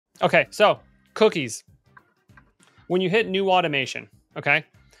Okay, so cookies. When you hit new automation, okay,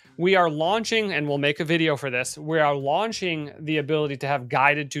 we are launching, and we'll make a video for this. We are launching the ability to have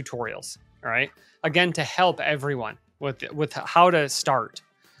guided tutorials. All right, again, to help everyone with how to start.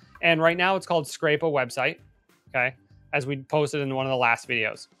 And right now, it's called Scrape a Website. Okay, as we posted in one of the last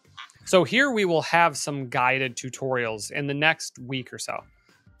videos. So here we will have some guided tutorials in the next week or so.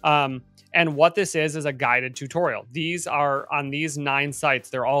 And what this is a guided tutorial. These are on these 9 sites.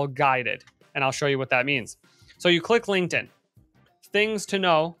 They're all guided. And I'll show you what that means. So you click LinkedIn. Things to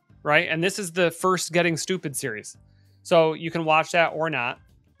know, right? And this is the first Getting Stupid series. So you can watch that or not,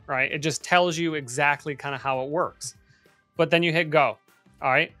 right? It just tells you exactly kind of how it works. But then you hit go.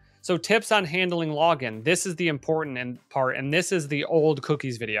 All right. So tips on handling login. This is the important part. And this is the old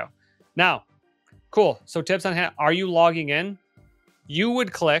cookies video. Now, cool. So tips on are you logging in? You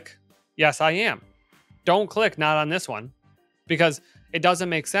would click, yes, I am. Don't click not on this one, because it doesn't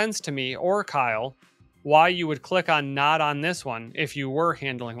make sense to me or Kyle why you would click on not on this one if you were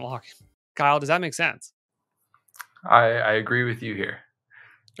handling login. Kyle, does that make sense? I agree with you here.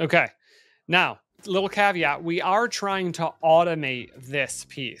 Okay. Now, little caveat, we are trying to automate this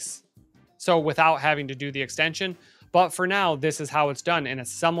piece. So without having to do the extension, but for now, this is how it's done, and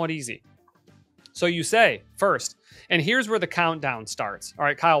it's somewhat easy. So you say first, and here's where the countdown starts. All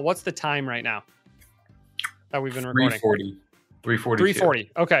right, Kyle, what's the time right now that we've been recording?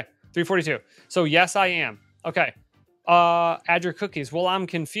 340. Okay, 3:42. So yes, I am. Okay. Add your cookies. Well, I'm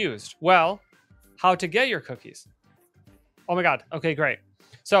confused. Well, how to get your cookies? Oh my God. Okay, great.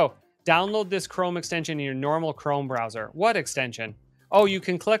 So download this Chrome extension in your normal Chrome browser. What extension? Oh, you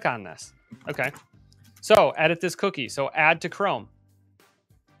can click on this. Okay. So edit this cookie. So add to Chrome.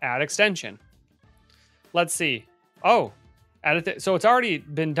 Add extension. Let's see. Oh, edit. So it's already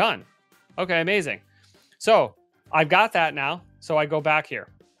been done. Okay, amazing. So I've got that now. So I go back here.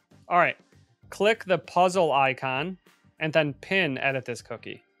 All right. Click the puzzle icon and then pin edit this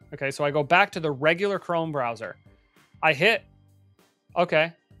cookie. Okay, so I go back to the regular Chrome browser. I hit.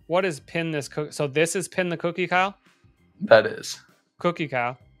 Okay. What is pin this cookie? So this is pin the cookie, Kyle? That is. Cookie,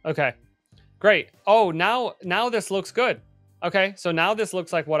 Kyle. Okay. Great. Oh, now this looks good. Okay, so now this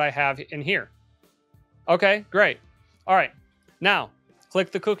looks like what I have in here. Okay, great. All right. Now,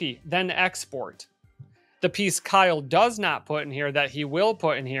 click the cookie, then export. The piece Kyle does not put in here that he will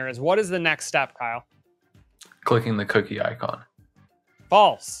put in here is, what is the next step, Kyle? Clicking the cookie icon.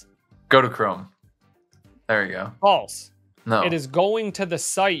 False. Go to Chrome. There you go. False. No. It is going to the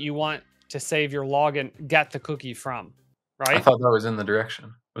site you want to save your login, get the cookie from, right? I thought that was in the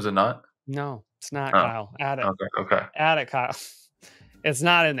direction. Was it not? No, it's not, Kyle. Add it. Okay. Add it, Kyle. It's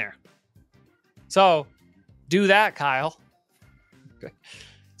not in there. So do that, Kyle. Okay.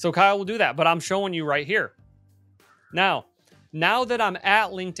 So Kyle will do that, but I'm showing you right here. Now that I'm at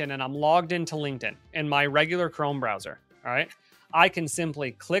LinkedIn and I'm logged into LinkedIn in my regular Chrome browser, all right, I can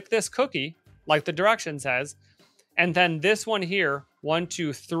simply click this cookie like the direction says, and then this one here, 1,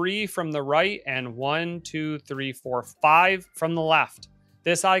 2, 3 from the right, and 1, 2, 3, 4, 5 from the left.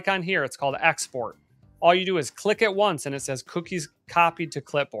 This icon here, it's called export. All you do is click it once and it says cookies copied to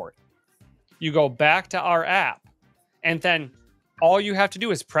clipboard. You go back to our app, and then all you have to do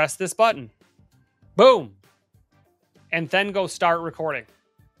is press this button. Boom. And then go start recording.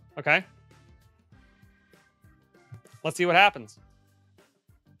 Okay? Let's see what happens.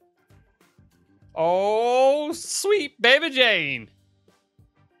 Oh, sweet baby Jane.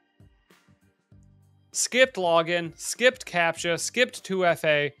 Skipped login, skipped CAPTCHA, skipped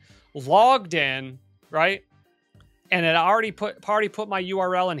 2FA, logged in, right? And it already put my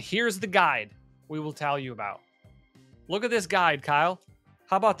URL, and here's the guide we will tell you about. Look at this guide, Kyle.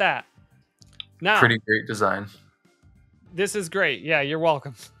 How about that? Now, pretty great design. This is great. Yeah, you're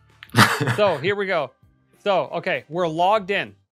welcome. So here we go. So, okay, we're logged in.